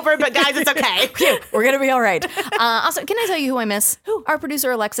bots took over, but guys, it's okay. We're going to be all right. Also, can I tell you who I miss? Who? Our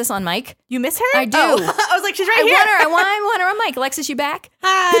producer, Alexis, on mic. You miss her? I do. Oh. I was like, she's right I here. want her on mic. Alexis, you back?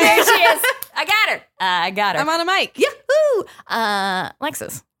 Hi. There she is. I got her. I got her. I'm on a mic. Yahoo!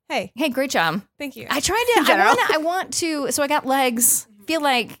 Alexis. Hey, Hey, great job. thank you. I tried to. I want to. So I got legs. Feel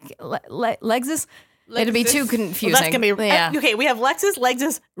like legs is. It'd be too confusing. Well, that's gonna be yeah. okay. We have Lexus,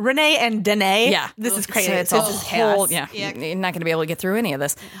 Lexus, Renee, and Danae. Yeah, this is crazy. So it's This a is whole. chaos. Yeah, Yeah. you're not going to be able to get through any of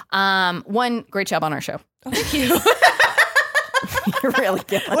this. One great job on our show. Thank you. You're really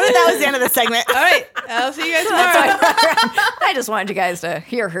good. What if that was the end of the segment? All right, I'll see you guys tomorrow. I just wanted you guys to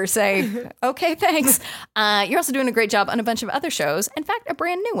hear her say, "Okay, thanks." You're also doing a great job on a bunch of other shows. In fact, a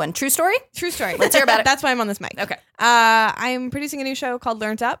brand new one. True story. True story. Let's hear about it. That's why I'm on this mic. Okay. I'm producing a new show called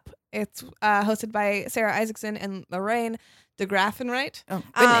Learned Up. It's hosted by Sarah Isaacson and Lorraine DeGraffenreich. Oh,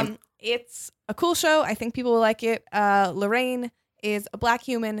 good name. It's a cool show. I think people will like it. Lorraine is a black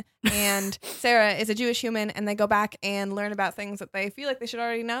human and Sarah is a Jewish human, and they go back and learn about things that they feel like they should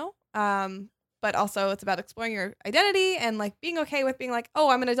already know. But also it's about exploring your identity and like being okay with being like,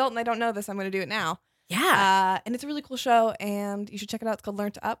 oh, I'm an adult and I don't know this. I'm going to do it now. Yeah, And it's a really cool show, and you should check it out. It's called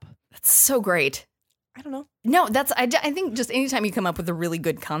Learned Up. that's so great. I don't know. No, that's I think just anytime you come up with a really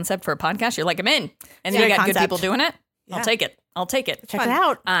good concept for a podcast, you're like, I'm in, and then Good you got good concept. people doing it. Yeah. I'll take it. Check it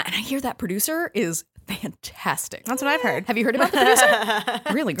out. And I hear that producer is fantastic. That's what I've heard. Have you heard about the producer?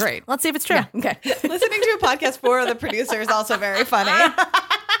 Really great. Let's see if it's true. Yeah. Okay. Listening to a podcast for the producer is also very funny.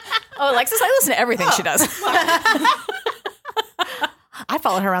 Oh, Alexis, I listen to everything she does. I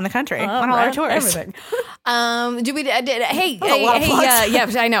follow her around the country on all our tours. Everything. Do we? Hey, a lot of plugs.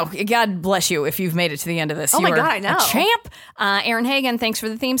 yeah, I know. God bless you if you've made it to the end of this. Oh You my are God, I know. a champ. Aaron Hagen, thanks for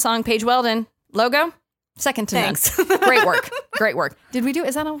the theme song. Paige Weldon, logo, second to Thanks. none. Great work. Did we do?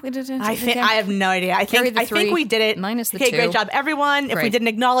 Is that all we did? I have no idea. I Carry think the I think three, we did it. minus the okay, two. great job, everyone. If we Great. didn't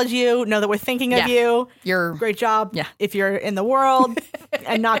acknowledge you, know that we're thinking Yeah. of you. You're Great job. Yeah. If you're in the world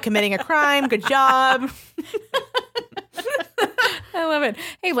and not committing a crime, good job. I love it.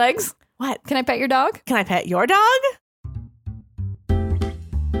 Hey, Legs, What? can I pet your dog? Can I pet your dog?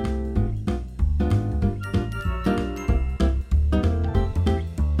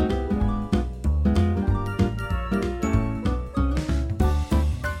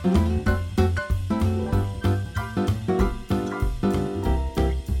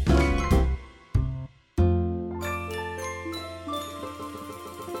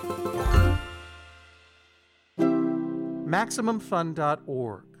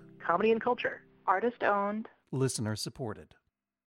 MaximumFun.org. Comedy and culture. Artist owned. Listener supported.